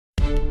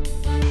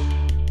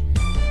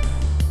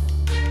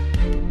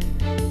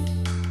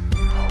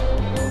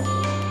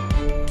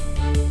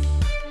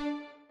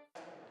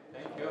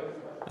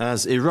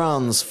as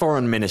Iran's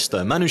foreign minister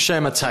Manoucher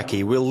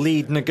Mottaki will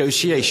lead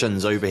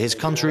negotiations over his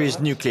country's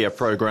nuclear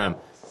program.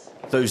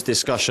 Those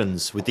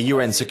discussions with the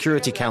UN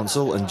Security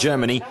Council and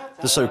Germany,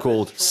 the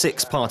so-called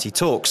six-party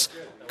talks,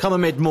 come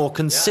amid more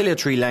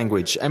conciliatory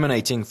language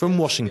emanating from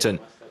Washington.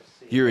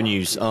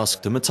 Euronews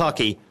asked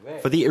Mottaki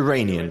for the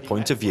Iranian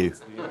point of view.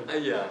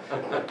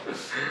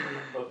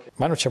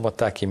 Manoucher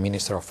Mottaki,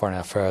 Minister of Foreign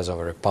Affairs of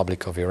the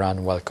Republic of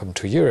Iran, welcome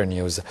to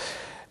Euronews.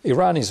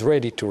 Iran is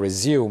ready to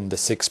resume the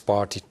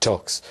six-party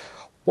talks.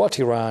 What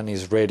Iran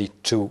is ready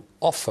to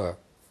offer?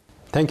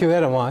 Thank you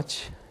very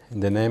much. In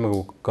the name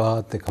of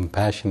God, the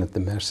compassionate, the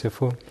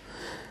merciful,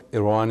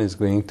 Iran is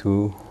going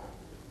to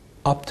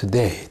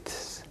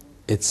up-to-date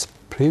its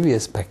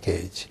previous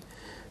package,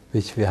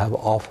 which we have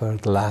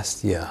offered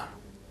last year.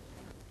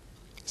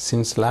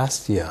 Since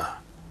last year,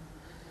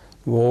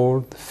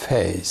 world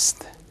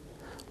faced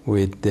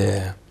with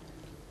the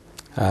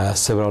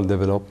several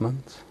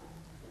developments,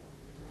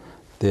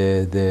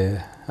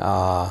 the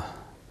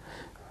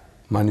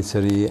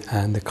monetary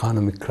and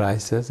economic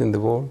crisis in the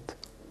world,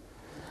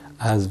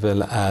 as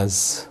well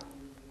as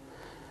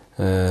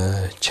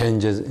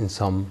changes in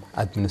some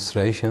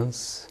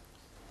administrations.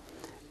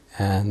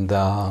 And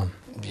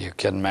you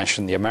can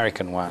mention the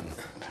American one.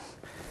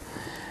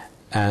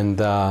 And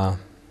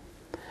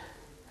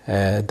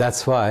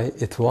that's why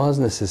it was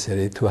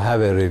necessary to have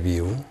a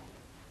review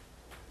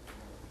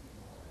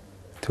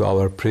to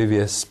our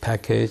previous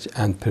package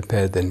and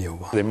prepare the new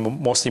one. The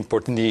most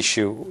important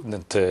issue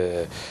that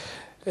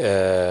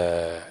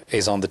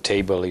is on the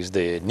table is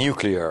the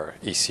nuclear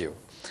issue.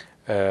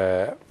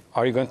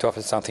 Are you going to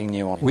offer something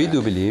new on that? We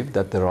do believe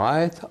that the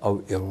right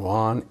of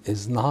Iran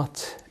is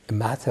not a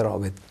matter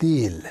of a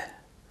deal.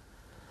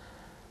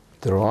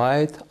 The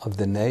right of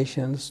the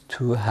nations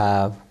to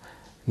have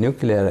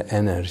nuclear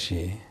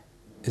energy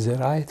is a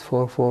right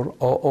for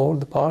all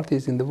the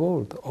parties in the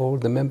world, all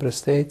the member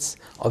states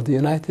of the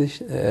United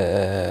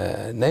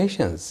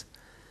Nations.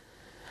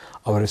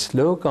 Our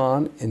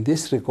slogan in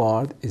this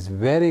regard is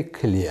very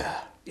clear.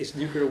 Is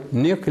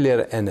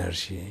nuclear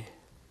energy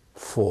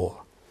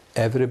for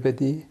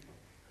everybody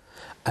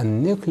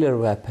and nuclear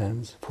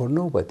weapons for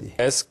nobody.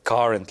 As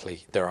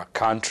currently there are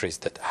countries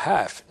that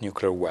have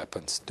nuclear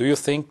weapons, do you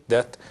think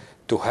that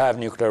to have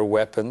nuclear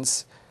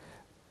weapons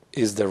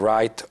is the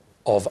right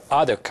of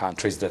other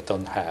countries that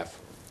don't have?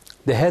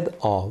 The head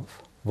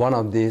of one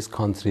of these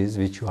countries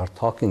which you are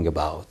talking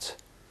about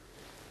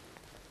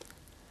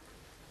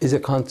is a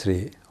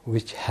country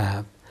which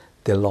have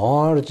the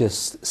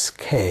largest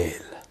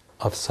scale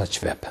of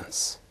such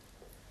weapons.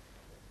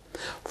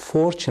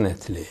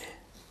 Fortunately,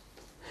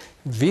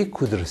 we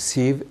could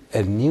receive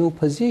a new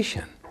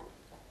position,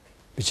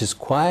 which is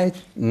quite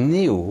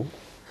new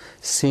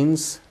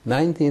since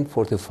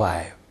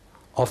 1945,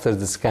 after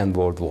the Second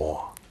World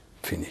War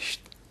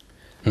finished.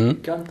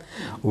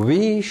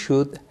 We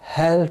should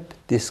help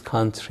this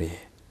country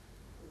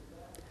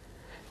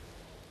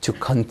to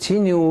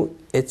continue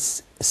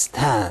its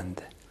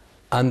stand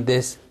on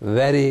this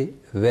very,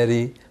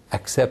 very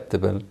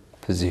acceptable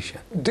position.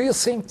 Do you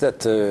think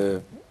that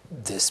the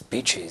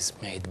speeches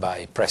made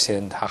by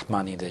President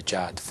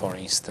Ahmadinejad, for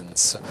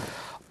instance,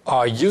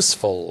 are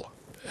useful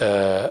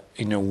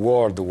in a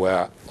world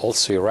where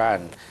also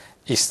Iran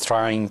is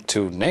trying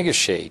to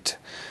negotiate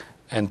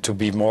and to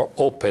be more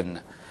open,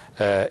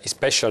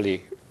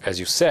 especially, as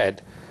you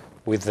said,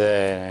 with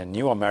the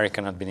new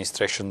American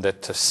administration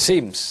that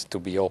seems to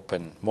be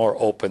open, more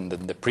open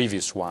than the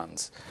previous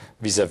ones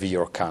vis-à-vis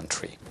your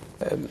country?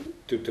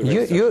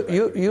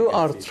 You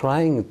are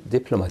trying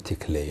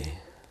diplomatically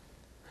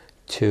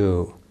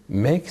to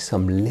make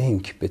some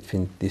link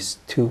between these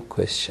two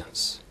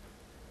questions.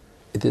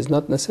 It is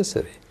not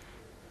necessary.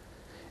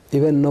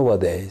 Even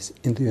nowadays,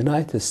 in the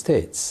United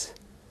States,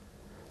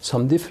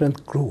 some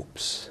different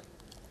groups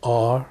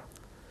are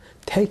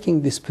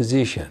taking this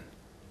position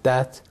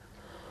that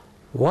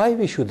why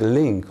we should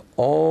link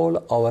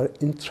all our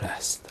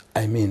interests,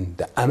 I mean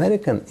the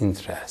American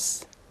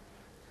interests,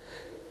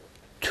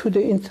 to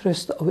the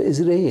interest of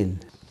Israel.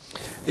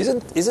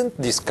 Isn't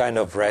this kind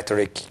of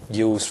rhetoric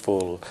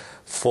useful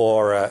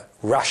for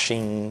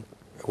rushing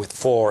with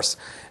force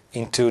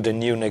into the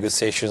new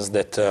negotiations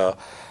that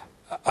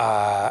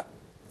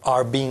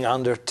are being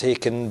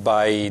undertaken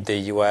by the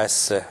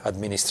US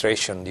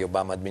administration, the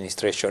Obama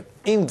administration,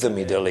 in the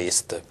Middle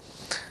East?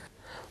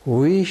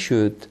 We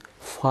should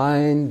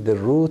find the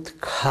root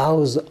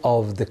cause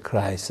of the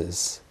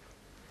crisis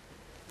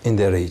in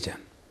the region.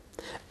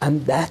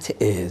 And that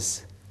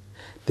is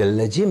the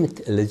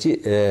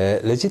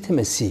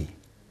legitimacy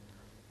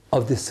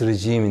of this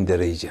regime in the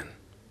region.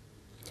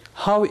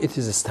 How it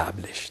is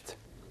established.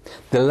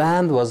 The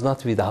land was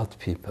not without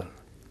people,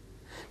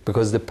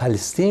 because the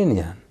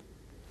Palestinian,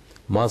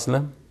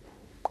 Muslim,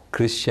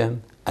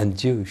 Christian, and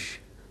Jewish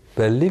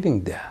were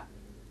living there.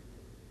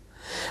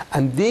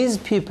 And these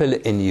people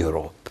in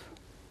Europe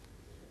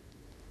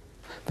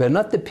were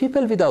not the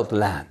people without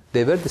land.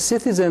 They were the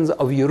citizens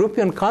of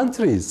European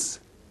countries.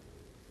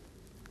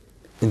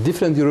 In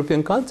different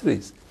European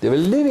countries. They were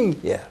living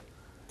here.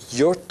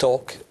 Your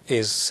talk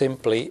is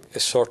simply a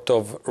sort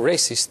of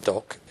racist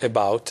talk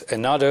about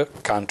another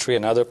country,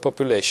 another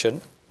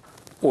population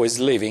who is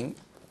living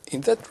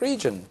in that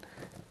region,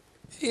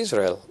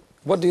 Israel.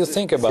 What do you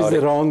think about it? This is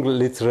the wrong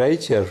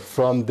literature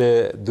from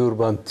the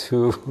Durban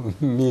II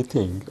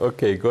meeting.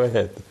 Okay, go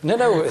ahead.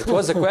 No, it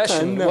was a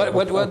question. No.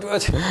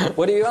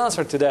 What do you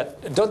answer to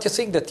that? Don't you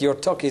think that your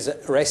talk is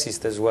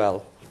racist as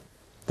well?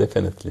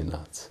 Definitely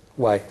not.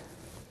 Why?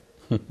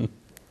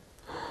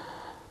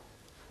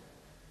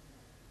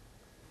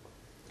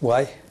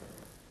 Why?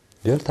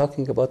 We are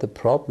talking about a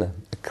problem,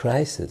 a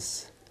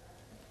crisis,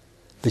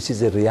 which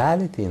is a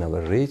reality in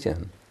our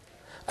region.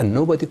 And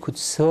nobody could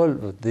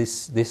solve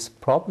this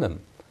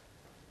problem.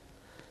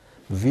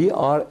 We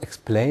are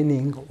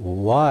explaining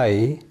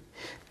why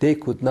they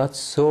could not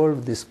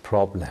solve this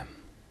problem.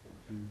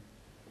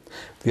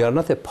 We are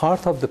not a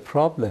part of the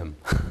problem.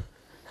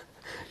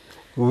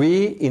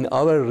 We in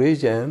our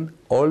region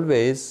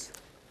always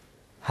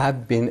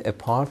have been a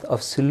part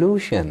of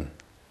solution.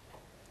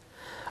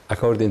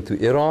 According to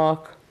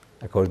Iraq,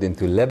 according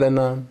to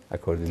Lebanon,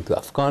 according to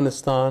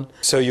Afghanistan.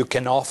 So you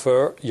can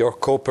offer your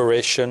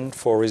cooperation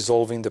for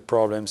resolving the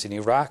problems in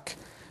Iraq,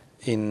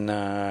 in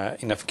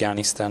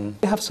Afghanistan.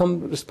 We have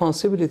some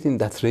responsibility in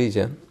that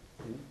region.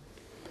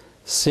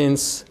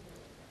 Since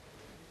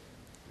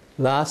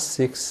last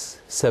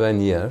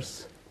 6-7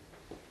 years,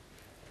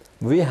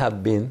 we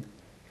have been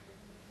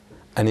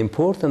an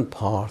important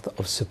part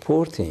of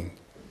supporting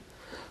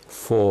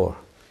for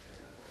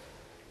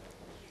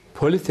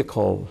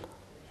political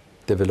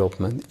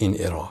development in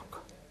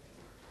Iraq,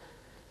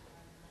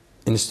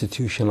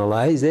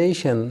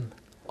 institutionalization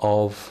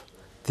of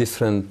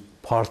different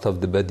part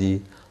of the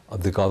body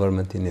of the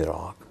government in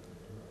Iraq,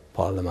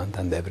 parliament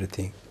and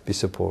everything. We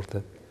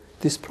supported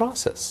this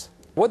process.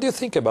 What do you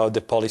think about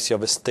the policy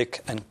of a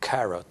stick and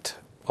carrot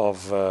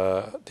of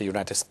the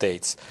United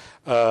States?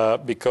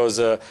 Because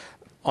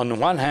on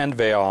one hand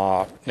they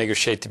are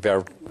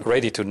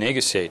ready to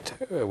negotiate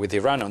with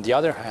Iran. On the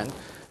other hand,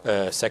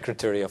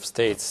 Secretary of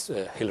State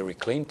Hillary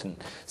Clinton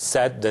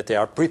said that they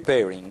are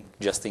preparing,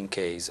 just in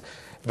case,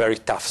 very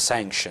tough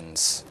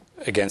sanctions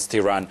against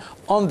Iran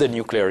on the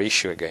nuclear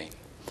issue again.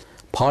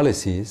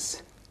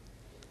 Policies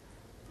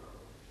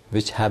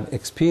which have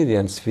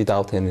experienced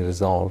without any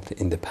result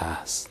in the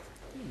past.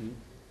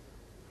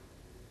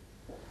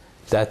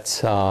 That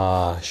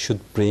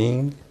should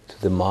bring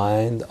to the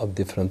mind of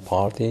different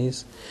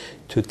parties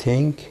to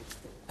think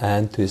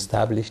and to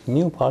establish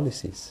new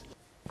policies.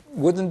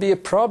 Wouldn't be a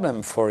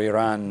problem for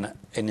Iran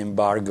an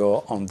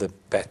embargo on the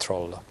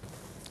petrol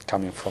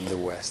coming from the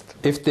West?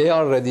 If they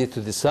are ready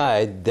to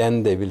decide,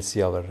 then they will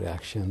see our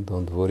reaction.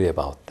 Don't worry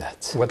about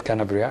that. What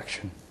kind of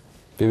reaction?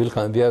 We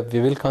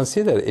will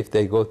consider if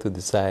they go to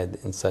decide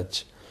in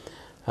such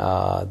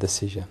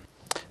decision.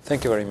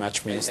 Thank you very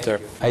much,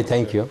 Minister. I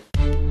thank you.